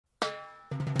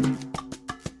Hey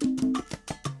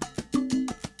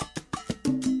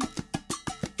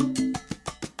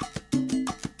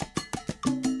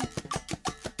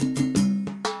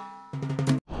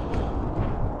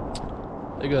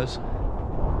guys,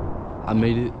 I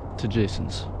made it to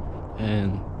Jason's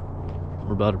and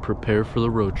we're about to prepare for the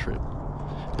road trip.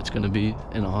 It's gonna be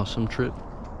an awesome trip.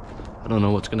 I don't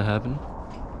know what's gonna happen,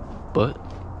 but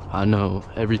I know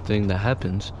everything that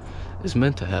happens is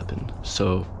meant to happen.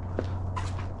 So,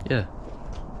 yeah.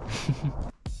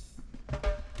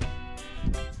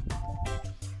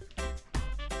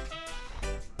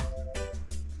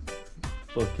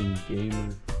 Fucking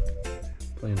gamer.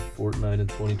 Playing Fortnite in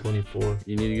 2024.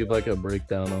 You need to give like a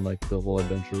breakdown on like the whole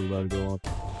adventure we're about to go on.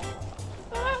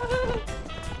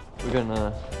 We're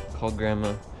gonna call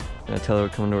grandma, gonna tell her we're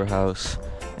coming to her house,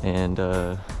 and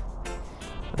then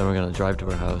we're gonna drive to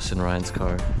her house in Ryan's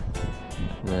car.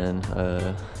 And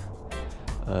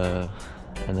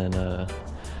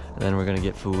then we're gonna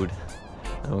get food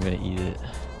and we're gonna eat it.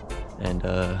 And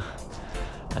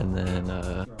then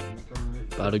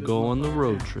about to go on the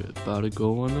road trip. About to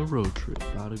go on the road trip.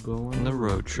 About to go on the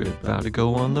road trip. About to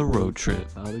go on the road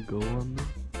trip. About to go on the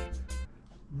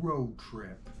road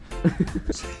trip.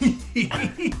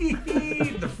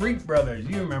 The Freak Brothers,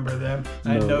 you remember them?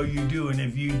 No. I know you do, and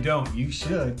if you don't, you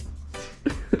should.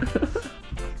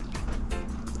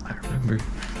 I remember.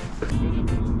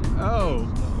 Oh,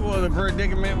 well, the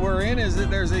predicament we're in is that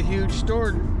there's a huge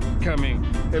store coming.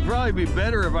 It'd probably be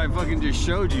better if I fucking just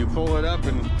showed you. Pull it up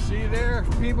and see there,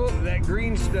 people? That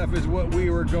green stuff is what we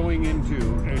were going into,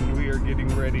 and we are getting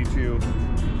ready to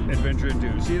adventure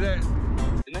into. See that?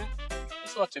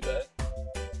 It's not too bad.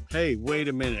 Hey, wait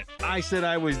a minute. I said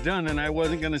I was done and I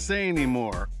wasn't gonna say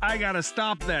anymore. I gotta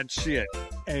stop that shit.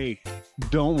 Hey,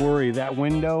 don't worry, that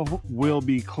window will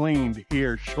be cleaned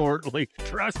here shortly.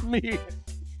 Trust me,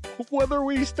 whether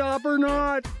we stop or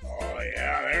not. Oh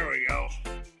yeah, there we go.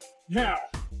 Now,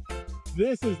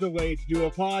 this is the way to do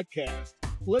a podcast.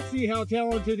 Let's see how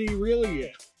talented he really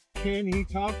is. Can he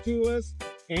talk to us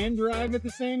and drive at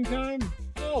the same time?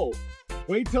 Oh,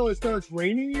 wait till it starts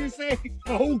raining, you say?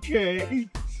 Okay.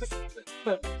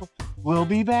 We'll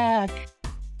be back.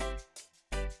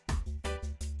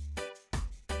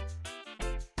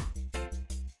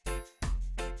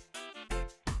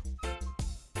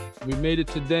 We made it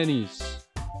to Denny's,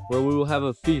 where we will have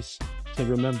a feast to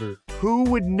remember. Who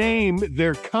would name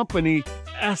their company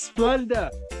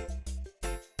Asplenda?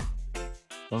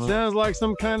 Sounds like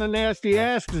some kind of nasty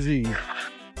ass disease.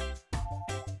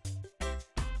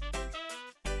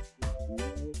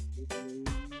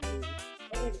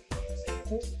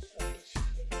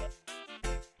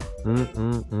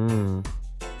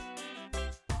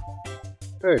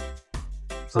 Hey,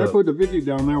 so I put the 50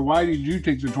 down there. Why did you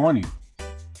take the 20?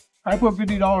 I put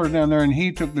 $50 down there and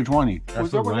he took the 20.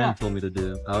 That's what Ryan told me to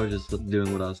do. I was just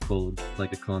doing what I was told,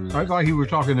 like a communist. I thought he was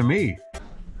talking to me.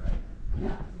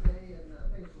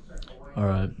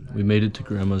 Alright, we made it to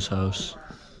Grandma's house.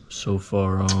 So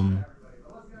far, fucking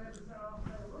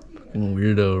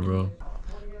weirdo, bro.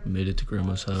 We made it to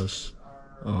Grandma's house.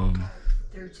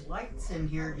 There's lights in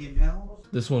here, you know.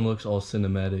 This one looks all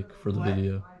cinematic for the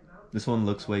video. This one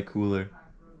looks way cooler.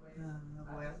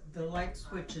 Well, the light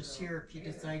switch is here if you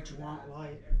decide you want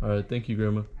light. Alright, thank you,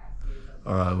 Grandma.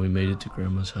 Alright, we made it to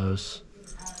Grandma's house.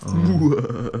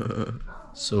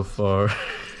 So far,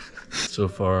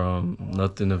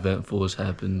 nothing eventful has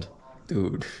happened.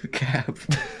 Dude, Cap.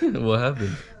 What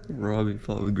happened? Robbie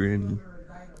fought with Granny.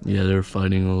 Yeah, they were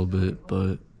fighting a little bit,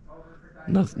 but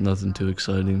nothing too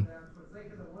exciting.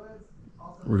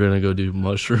 We're gonna go do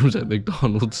mushrooms at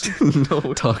McDonald's.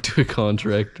 No. Talk to a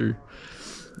contractor.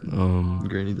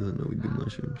 Granny doesn't know we do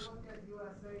mushrooms.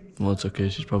 Well, it's okay.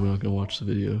 She's probably not gonna watch the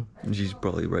video. She's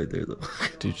probably right there though.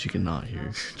 Dude, she cannot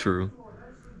hear. True.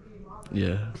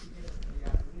 Yeah.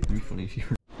 It'd be funny if you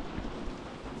were.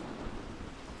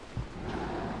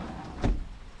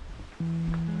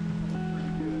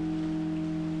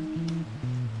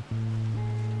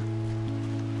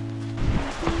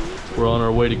 We're on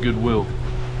our way to Goodwill.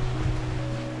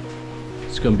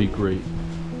 It's gonna be great.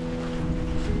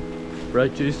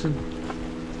 Right, Jason?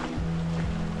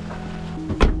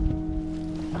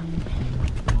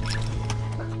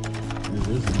 Dude,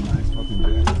 this is a nice fucking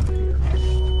day here.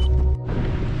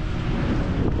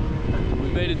 We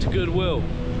made it to Goodwill.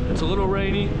 It's a little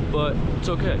rainy, but it's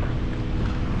okay.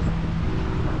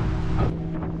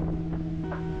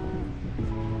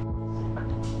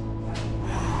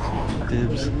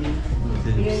 Dibs.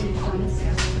 Dibs.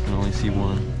 I can only see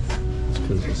one. It's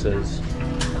because it says,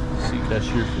 see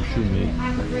cashier for shoemate.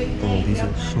 Oh, these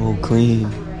are so clean.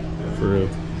 For real.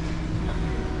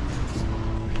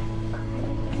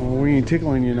 Well, we ain't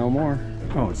tickling you no more.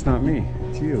 Oh, it's not me.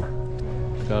 It's you.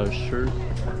 Got a shirt.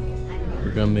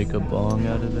 We're gonna make a bong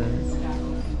out of that.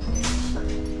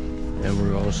 And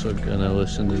we're also gonna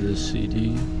listen to this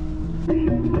CD.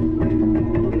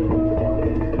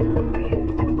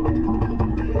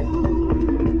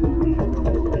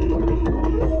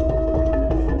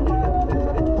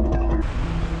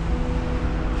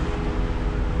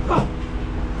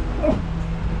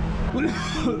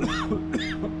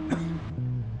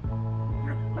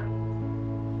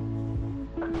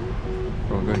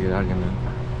 Bro, we're gonna get out of here, man.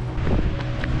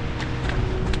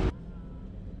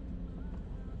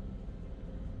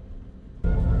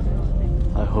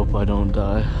 I hope I don't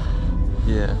die.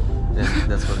 Yeah,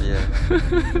 that's what, yeah.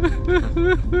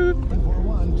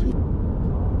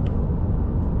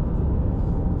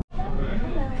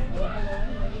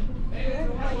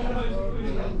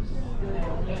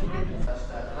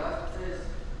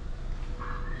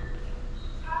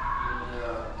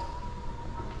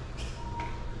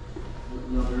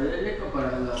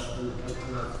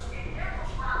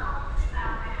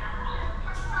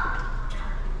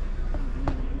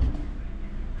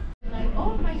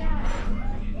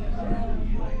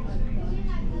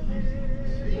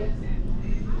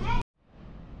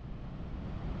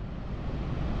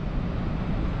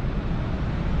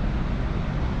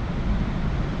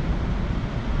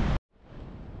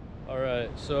 Alright,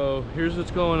 so here's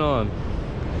what's going on.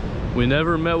 We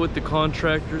never met with the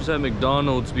contractors at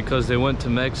McDonald's because they went to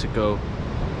Mexico.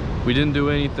 We didn't do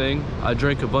anything. I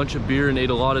drank a bunch of beer and ate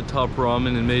a lot of top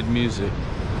ramen and made music.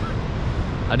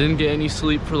 I didn't get any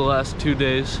sleep for the last 2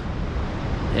 days.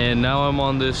 And now I'm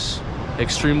on this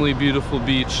extremely beautiful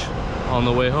beach on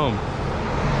the way home.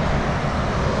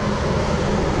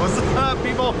 What's up,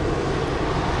 people?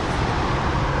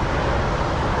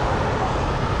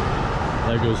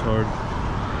 That goes hard.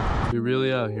 We're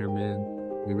really out here, man.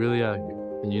 We're really out here.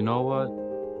 And you know what?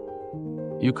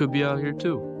 You could be out here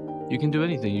too. You can do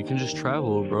anything. You can just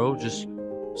travel, bro. Just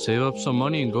save up some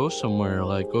money and go somewhere.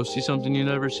 Like, go see something you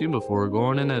never seen before. Go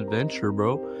on an adventure,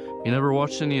 bro. You never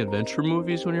watched any adventure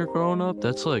movies when you're growing up?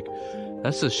 That's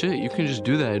the shit. You can just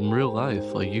do that in real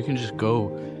life. Like, you can just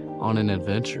go on an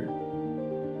adventure.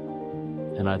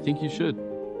 And I think you should.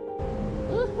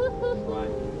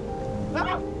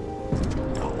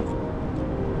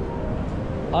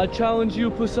 I challenge you,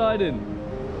 Poseidon.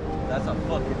 That's a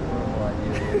fucking horrible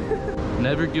idea.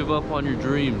 Never give up on your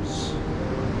dreams.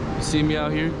 You see me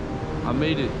out here? I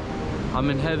made it. I'm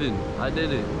in heaven. I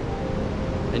did it.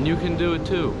 And you can do it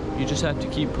too. You just have to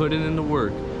keep putting in the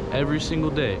work every single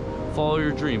day. Follow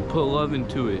your dream. Put love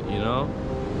into it, you know?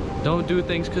 Don't do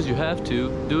things because you have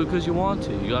to. Do it because you want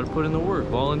to. You got to put in the work.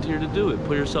 Volunteer to do it.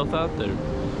 Put yourself out there.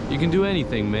 You can do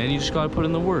anything, man. You just got to put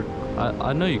in the work.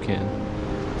 I know you can.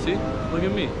 See? Look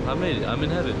at me. I made it. I'm in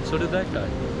heaven. So did that guy.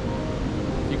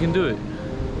 You can do it.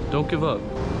 Don't give up.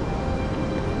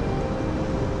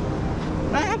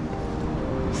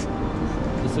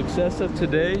 The success of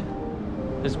today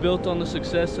is built on the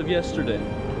success of yesterday.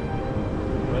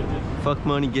 Right? Fuck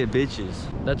money, get bitches.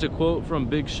 That's a quote from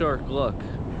Big Shark Luck.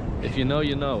 If you know,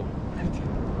 you know.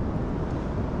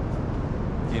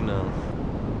 You know.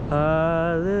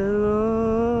 Hallelujah.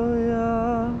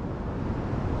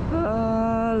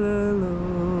 Hallelujah.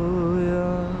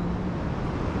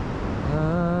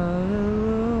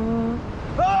 Hallelujah.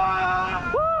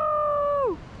 Ah!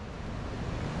 Woo!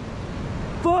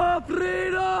 For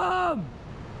freedom!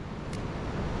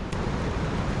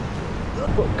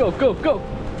 Go, go, go!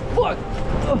 Fuck!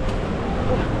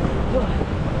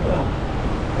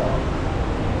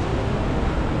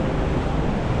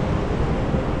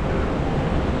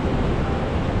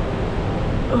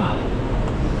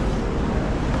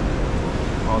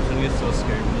 Oh, it's gonna get so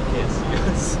scary when you can't see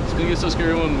us. It's gonna get so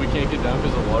scary when we can't get down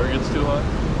because the water gets too high.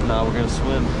 Nah, we're gonna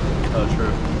swim. Oh,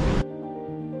 true.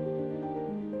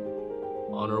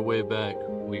 On our way back,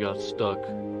 we got stuck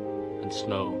in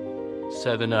snow.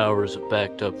 7 hours of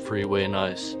backed up freeway and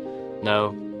ice. Now,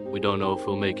 we don't know if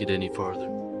we'll make it any farther.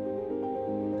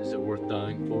 Is it worth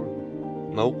dying for?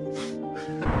 Nope.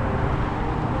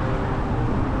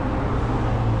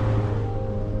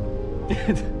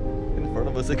 In front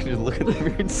of us, I can just look in the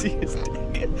mirror and see his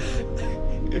dick.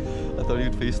 I thought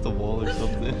he'd face the wall or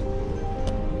something.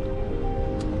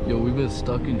 Yo, we've been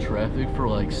stuck in traffic for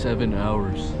like 7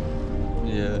 hours.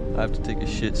 Yeah, I have to take a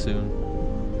shit soon.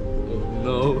 Oh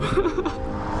no.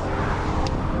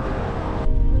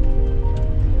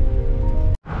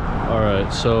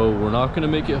 Alright, so we're not gonna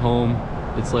make it home.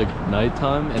 It's like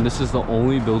nighttime, and this is the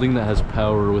only building that has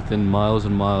power within miles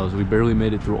and miles. We barely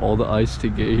made it through all the ice to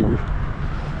get here.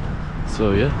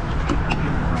 So yeah.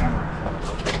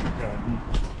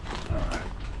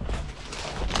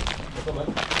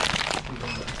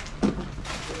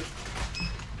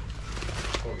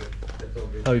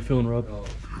 How you feeling, Rob?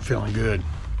 Feeling good.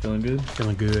 Feeling good?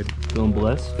 Feeling good. Feeling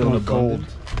blessed? Feeling cold.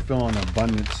 abundant? Feeling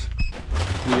abundance.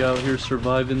 We out here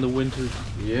surviving the winter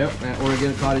Yep, at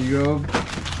Oregon Cottage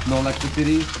Grove. No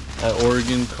electricity. at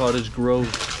Oregon Cottage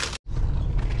Grove.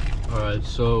 Alright,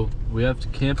 so we have to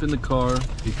camp in the car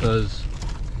because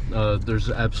there's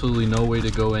absolutely no way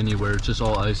to go anywhere. It's just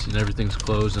all icy and everything's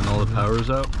closed and all the power's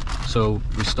out. So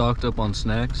we stocked up on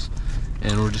snacks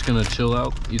and we're just gonna chill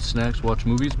out, eat snacks, watch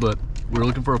movies, but we're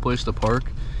looking for a place to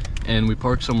park, and we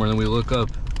park somewhere and then we look up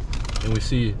and we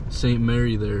see St.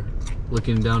 Mary there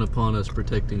looking down upon us,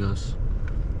 protecting us.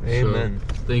 Amen.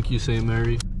 So, thank you, St.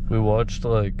 Mary. We watched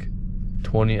like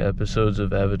 20 episodes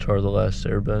of Avatar: The Last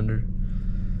Airbender.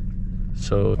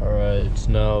 So, alright, it's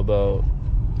now about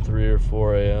 3 or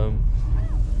 4 a.m.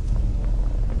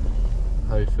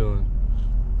 How you feeling?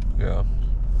 Yeah.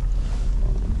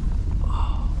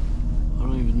 I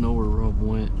don't even know where Rob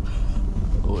went.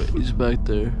 Oh wait, he's back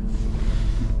there.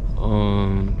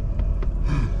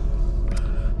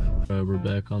 We're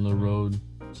back on the road.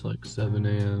 It's like 7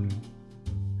 a.m.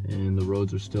 and the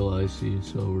roads are still icy,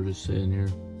 so we're just sitting here.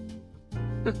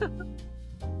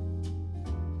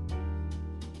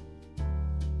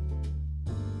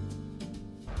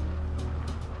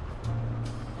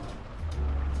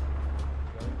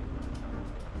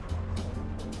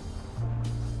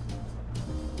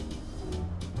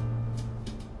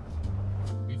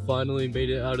 We finally made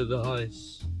it out of the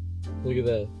ice. Look at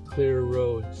that, clear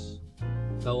roads.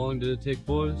 How long did it take,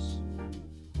 boys?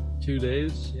 2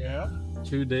 days? Yeah.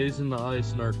 2 days in the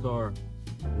ice in our car,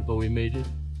 but we made it.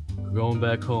 We're going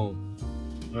back home.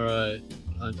 All right,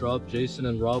 I dropped Jason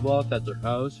and Rob off at their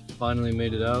house. Finally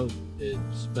made it out.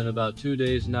 It's been about 2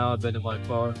 days now. I've been in my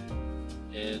car,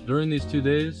 and during these 2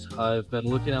 days, I've been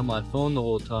looking at my phone the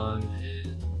whole time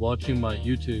and watching my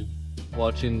YouTube,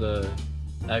 watching the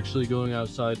actually going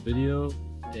outside video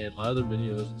and my other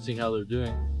videos, and seeing how they're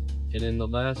doing. And in the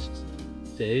last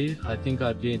day, I think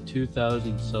I've gained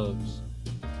 2,000 subs,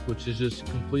 which is just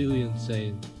completely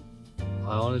insane.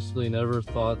 I honestly never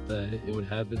thought that it would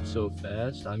happen so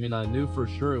fast. I mean, I knew for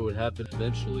sure it would happen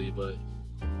eventually, but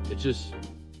it just,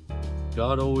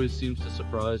 God always seems to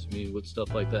surprise me with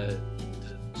stuff like that.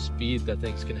 The speed that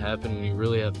things can happen when you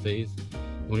really have faith,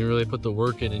 when you really put the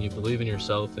work in and you believe in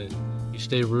yourself and you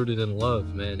stay rooted in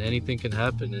love, man. Anything can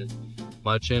happen, and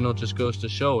my channel just goes to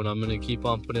show, and I'm gonna keep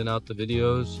on putting out the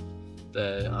videos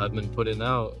that I've been putting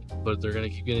out, but they're gonna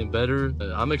keep getting better.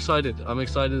 I'm excited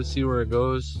to see where it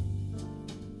goes.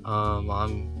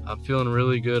 I'm feeling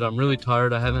really good. I'm really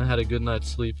tired. I haven't had a good night's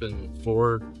sleep in 4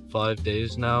 or 5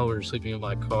 days now. We're sleeping in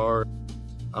my car.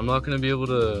 I'm not gonna be able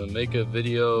to make a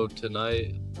video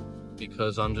tonight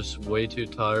because I'm just way too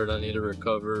tired. I need to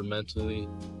recover mentally,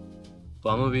 but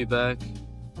I'm gonna be back.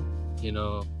 You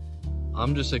know,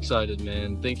 I'm just excited,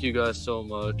 man. Thank you guys so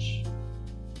much.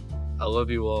 I love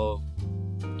you all.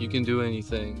 You can do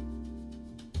anything.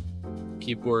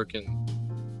 Keep working.